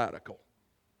get radical.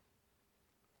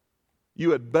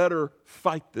 You had better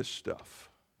fight this stuff.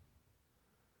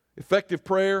 Effective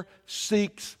prayer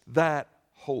seeks that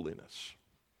holiness,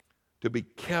 to be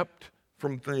kept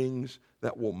from things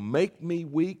that will make me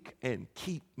weak and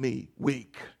keep me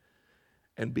weak,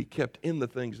 and be kept in the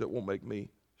things that will make me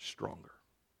stronger.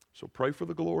 So pray for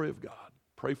the glory of God.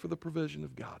 Pray for the provision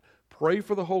of God. Pray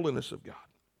for the holiness of God.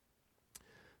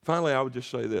 Finally, I would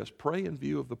just say this: pray in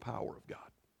view of the power of God.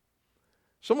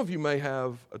 Some of you may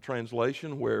have a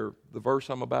translation where the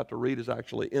verse I'm about to read is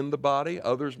actually in the body.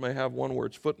 Others may have one where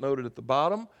it's footnoted at the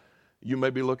bottom. You may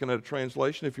be looking at a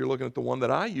translation, if you're looking at the one that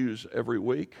I use every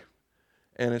week,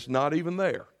 and it's not even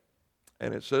there.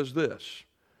 And it says this: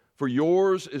 for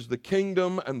yours is the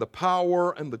kingdom and the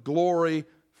power and the glory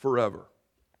forever.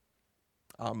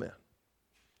 Amen.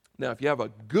 Now, if you have a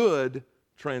good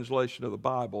translation of the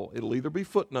Bible, it'll either be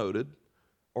footnoted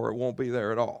or it won't be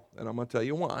there at all. And I'm going to tell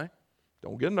you why.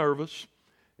 Don't get nervous.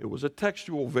 It was a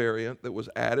textual variant that was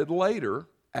added later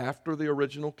after the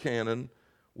original canon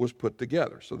was put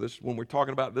together. So this, when we're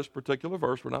talking about this particular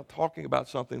verse, we're not talking about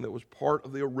something that was part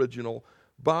of the original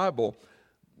Bible.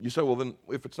 You say, well, then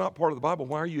if it's not part of the Bible,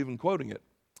 why are you even quoting it?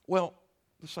 Well,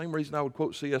 the same reason I would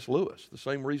quote C.S. Lewis, the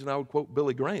same reason I would quote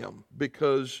Billy Graham,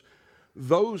 because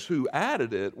those who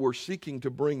added it were seeking to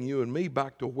bring you and me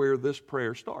back to where this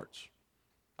prayer starts.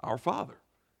 Our Father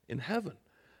in heaven,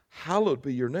 hallowed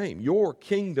be your name. Your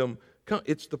kingdom come.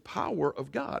 It's the power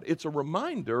of God. It's a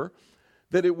reminder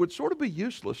that it would sort of be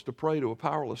useless to pray to a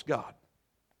powerless God.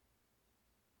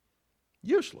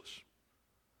 Useless.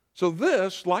 So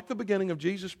this, like the beginning of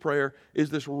Jesus' prayer, is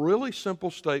this really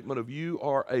simple statement of you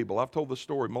are able. I've told this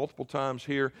story multiple times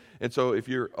here, and so if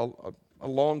you're a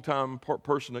long-time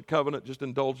person at Covenant, just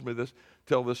indulge me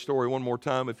tell this story one more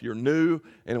time. If you're new,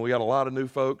 and we got a lot of new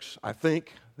folks, I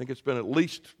think it's been at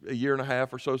least a year and a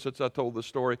half or so since I told this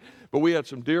story, but we had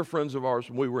some dear friends of ours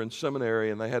when we were in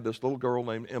seminary, and they had this little girl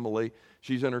named Emily.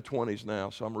 She's in her 20s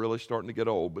now, so I'm really starting to get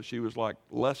old, but she was like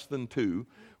less than 2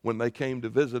 when they came to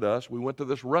visit us. We went to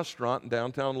this restaurant in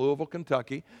downtown Louisville,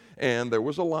 Kentucky, and there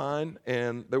was a line,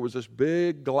 and there was this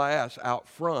big glass out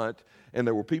front, and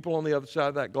there were people on the other side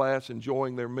of that glass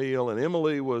enjoying their meal, and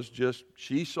Emily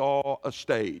she saw a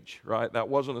stage, right? That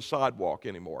wasn't a sidewalk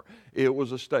anymore. It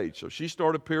was a stage. So she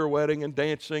started pirouetting and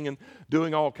dancing and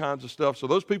doing all kinds of stuff. So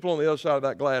those people on the other side of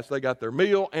that glass, they got their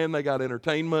meal and they got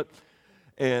entertainment.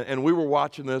 And we were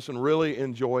watching this and really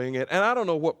enjoying it. And I don't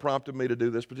know what prompted me to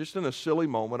do this, but just in a silly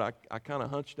moment, I kind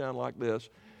of hunched down like this,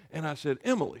 and I said,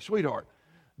 Emily, sweetheart,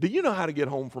 do you know how to get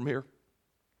home from here?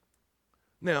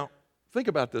 Now, think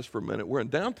about this for a minute. We're in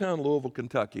downtown Louisville,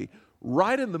 Kentucky,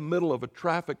 right in the middle of a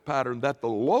traffic pattern that the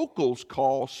locals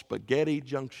call Spaghetti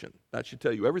Junction. That should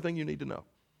tell you everything you need to know,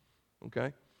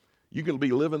 okay? You can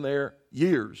be living there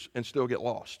years and still get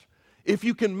lost. If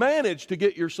you can manage to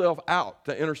get yourself out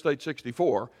to Interstate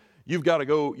 64, you've got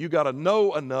to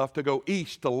know enough to go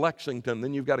east to Lexington.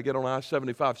 Then you've got to get on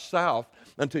I-75 south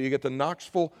until you get to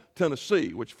Knoxville,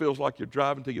 Tennessee, which feels like you're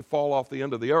driving till you fall off the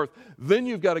end of the earth. Then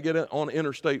you've got to get on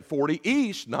Interstate 40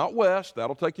 east, not west.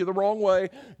 That'll take you the wrong way.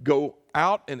 Go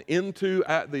out and into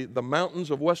the mountains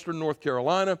of western North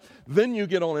Carolina. Then you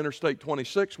get on Interstate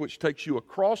 26, which takes you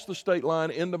across the state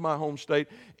line into my home state,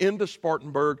 into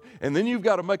Spartanburg. And then you've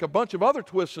got to make a bunch of other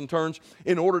twists and turns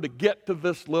in order to get to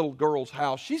this little girl's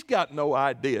house. She's got no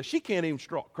idea. She can't even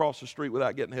cross the street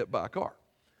without getting hit by a car.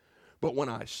 But when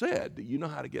I said, do you know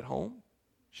how to get home?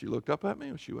 She looked up at me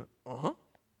and she went, uh-huh.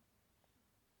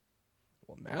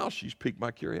 Well, now she's piqued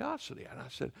my curiosity. And I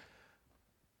said,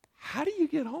 how do you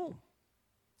get home?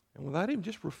 And without even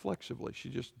just reflexively, she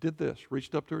just did this,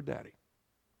 reached up to her daddy.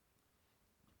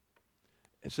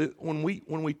 And so when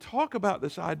we talk about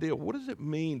this idea, what does it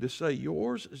mean to say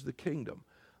yours is the kingdom,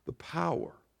 the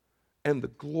power, and the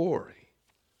glory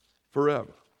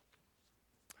forever?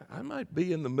 I might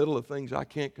be in the middle of things I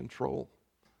can't control.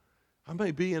 I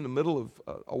may be in the middle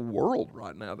of a world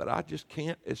right now that I just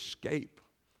can't escape.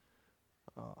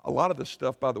 A lot of this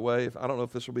stuff, by the way, I don't know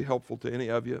if this will be helpful to any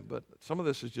of you, but some of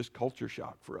this is just culture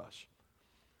shock for us.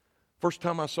 First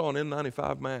time I saw an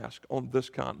N95 mask on this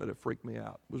continent, it freaked me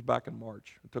out. It was back in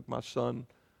March. I took my son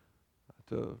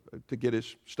to get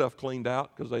his stuff cleaned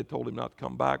out because they had told him not to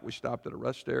come back. We stopped at a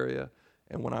rest area,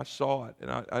 and when I saw it,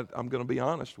 and I'm going to be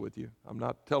honest with you, I'm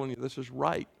not telling you this is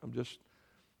right. This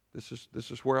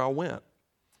is where I went.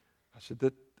 I said,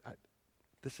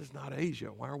 this is not Asia.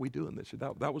 Why are we doing this?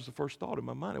 That was the first thought in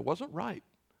my mind. It wasn't right.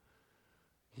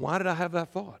 Why did I have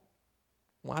that thought?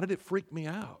 Why did it freak me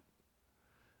out?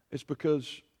 It's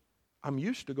because I'm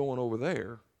used to going over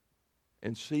there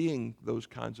and seeing those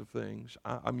kinds of things.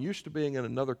 I'm used to being in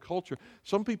another culture.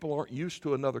 Some people aren't used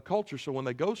to another culture, so when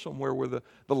they go somewhere where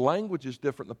the language is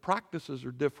different, the practices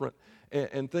are different,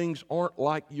 and things aren't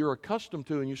like you're accustomed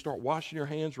to, and you start washing your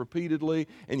hands repeatedly,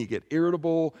 and you get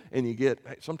irritable, and you get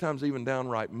sometimes even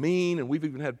downright mean, and we've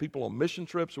even had people on mission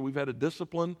trips, so we've had a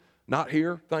discipline, not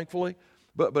here, thankfully,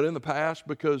 but in the past,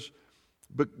 because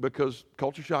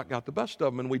culture shock got the best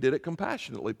of them, and we did it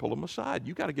compassionately, pull them aside.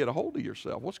 You got to get a hold of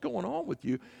yourself. What's going on with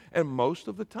you? And most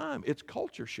of the time, it's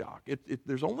culture shock.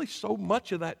 There's only so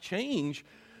much of that change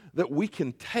that we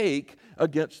can take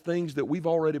against things that we've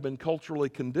already been culturally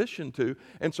conditioned to.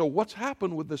 And so what's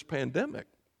happened with this pandemic?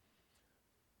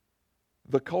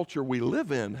 The culture we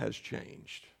live in has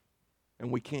changed,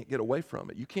 and we can't get away from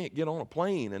it. You can't get on a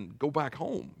plane and go back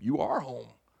home. You are home.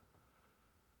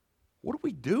 What do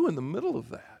we do in the middle of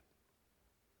that?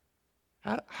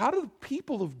 How do the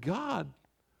people of God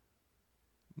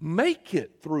make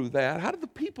it through that? How do the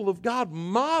people of God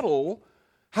model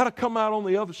how to come out on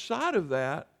the other side of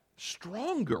that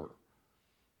stronger?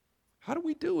 How do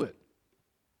we do it?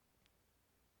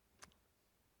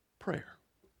 Prayer.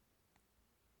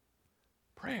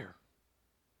 Prayer.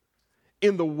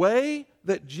 In the way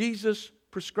that Jesus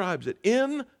prescribes it.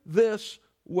 In this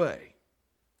way.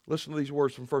 Listen to these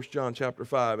words from 1 John chapter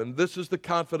 5. And this is the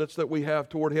confidence that we have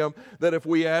toward Him, that if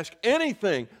we ask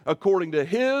anything according to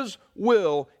His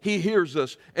will, He hears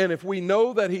us. And if we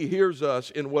know that He hears us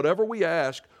in whatever we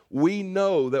ask, we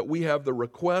know that we have the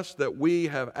request that we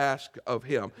have asked of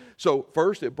Him. So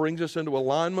first, it brings us into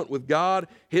alignment with God,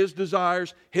 His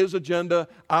desires, His agenda.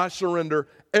 I surrender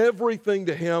everything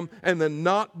to Him, and then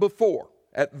not before.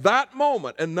 At that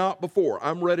moment and not before,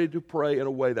 I'm ready to pray in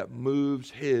a way that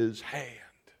moves His hand,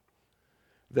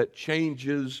 that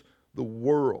changes the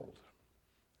world.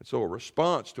 And so a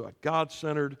response to a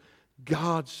God-centered,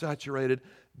 God-saturated,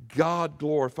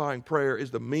 God-glorifying prayer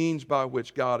is the means by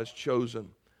which God has chosen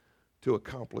to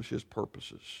accomplish His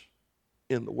purposes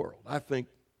in the world. I think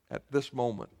at this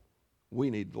moment, we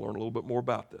need to learn a little bit more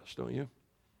about this, don't you?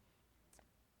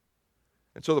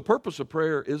 And so the purpose of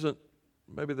prayer isn't,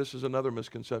 maybe this is another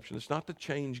misconception, it's not to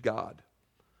change God.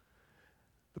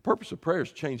 The purpose of prayer is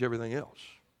to change everything else.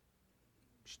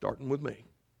 Starting with me,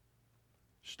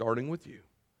 starting with you.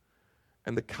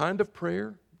 And the kind of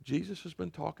prayer Jesus has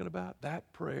been talking about,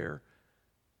 that prayer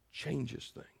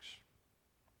changes things.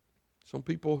 Some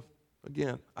people,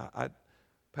 again,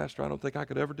 Pastor, I don't think I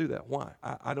could ever do that. Why?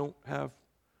 I don't have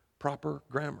proper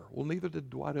grammar. Well, neither did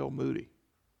Dwight L. Moody,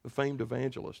 the famed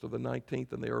evangelist of the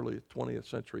 19th and the early 20th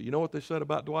century. You know what they said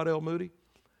about Dwight L. Moody?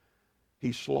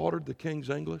 He slaughtered the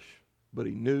king's English, but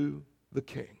he knew the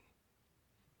king.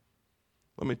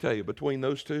 Let me tell you, between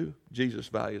those two, Jesus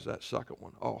values that second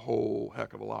one a whole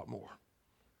heck of a lot more.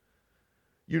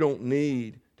 You don't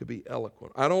need to be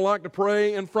eloquent. I don't like to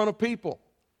pray in front of people.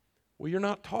 Well, you're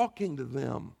not talking to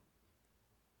them.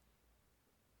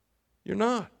 You're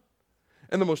not.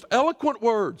 And the most eloquent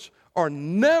words are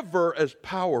never as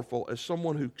powerful as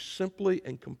someone who simply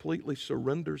and completely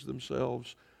surrenders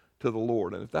themselves to the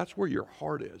Lord. And if that's where your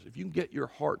heart is, if you can get your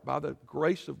heart by the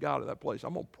grace of God in that place,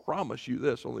 I'm going to promise you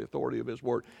this on the authority of His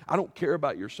Word. I don't care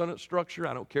about your sentence structure.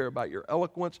 I don't care about your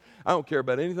eloquence. I don't care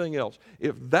about anything else.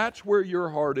 If that's where your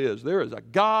heart is, there is a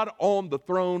God on the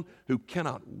throne who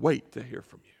cannot wait to hear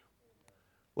from you.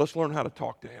 Let's learn how to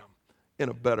talk to Him in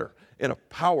a better, in a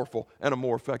powerful, and a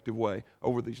more effective way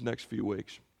over these next few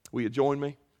weeks. Will you join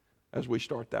me as we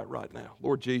start that right now?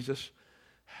 Lord Jesus,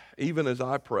 even as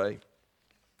I pray,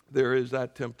 there is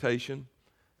that temptation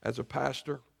as a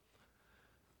pastor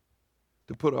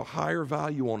to put a higher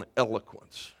value on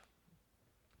eloquence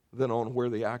than on where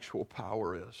the actual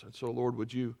power is. And so, Lord,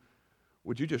 would you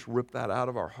just rip that out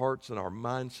of our hearts and our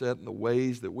mindset and the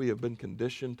ways that we have been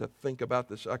conditioned to think about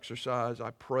this exercise?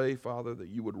 I pray, Father, that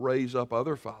you would raise up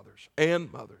other fathers and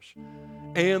mothers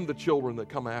and the children that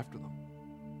come after them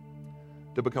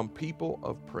to become people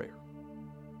of prayer.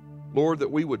 Lord,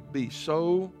 that we would be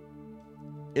so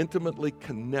intimately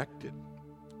connected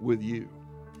with you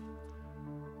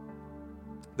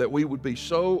that we would be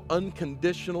so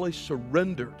unconditionally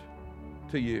surrendered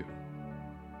to you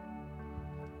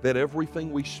that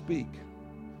everything we speak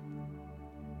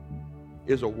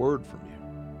is a word from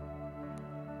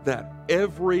you, that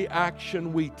every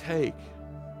action we take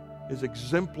is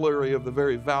exemplary of the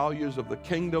very values of the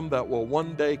kingdom that will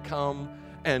one day come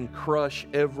and crush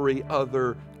every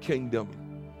other kingdom.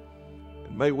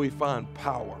 And may we find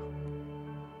power,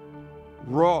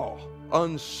 raw,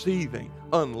 unseething,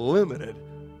 unlimited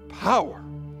power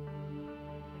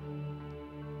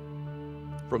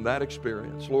from that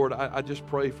experience. Lord, I just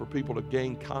pray for people to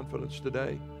gain confidence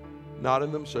today, not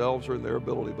in themselves or in their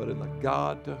ability, but in the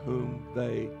God to whom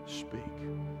they speak.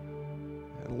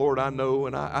 And Lord, I know,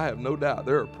 and I have no doubt,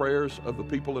 there are prayers of the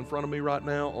people in front of me right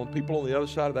now, on people on the other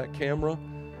side of that camera.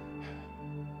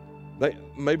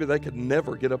 Maybe they could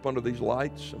never get up under these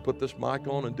lights and put this mic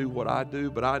on and do what I do,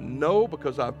 but I know,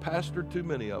 because I've pastored too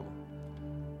many of them,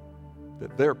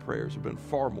 that their prayers have been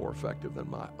far more effective than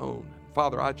my own.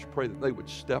 Father, I just pray that they would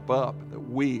step up, and that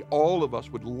we, all of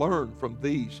us, would learn from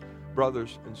these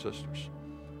brothers and sisters,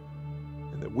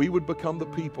 and that we would become the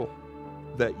people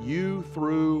that you,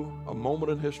 through a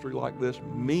moment in history like this,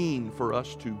 mean for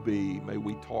us to be. May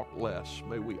we talk less.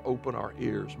 May we open our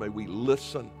ears. May we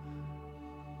listen.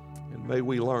 And may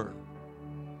we learn,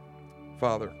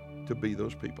 Father, to be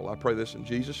those people. I pray this in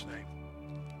Jesus' name.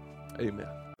 Amen.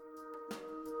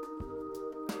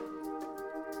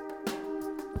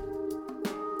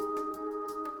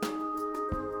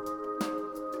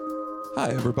 Hi,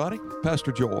 everybody.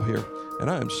 Pastor Joel here, and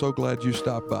I am so glad you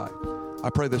stopped by. I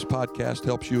pray this podcast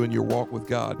helps you in your walk with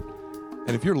God.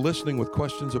 And if you're listening with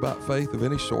questions about faith of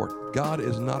any sort, God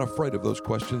is not afraid of those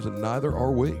questions, and neither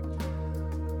are we.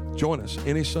 Join us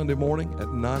any Sunday morning at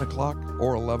 9 o'clock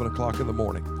or 11 o'clock in the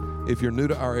morning. If you're new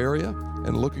to our area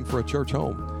and looking for a church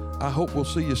home, I hope we'll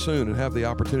see you soon and have the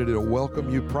opportunity to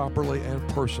welcome you properly and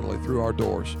personally through our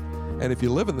doors. And if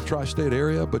you live in the tri-state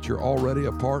area, but you're already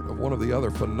a part of one of the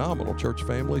other phenomenal church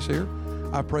families here,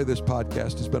 I pray this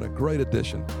podcast has been a great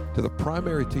addition to the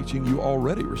primary teaching you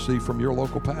already receive from your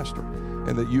local pastor,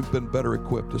 and that you've been better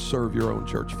equipped to serve your own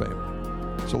church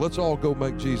family. So let's all go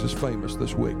make Jesus famous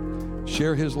this week.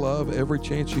 Share his love every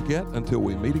chance you get until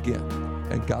we meet again,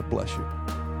 and God bless you.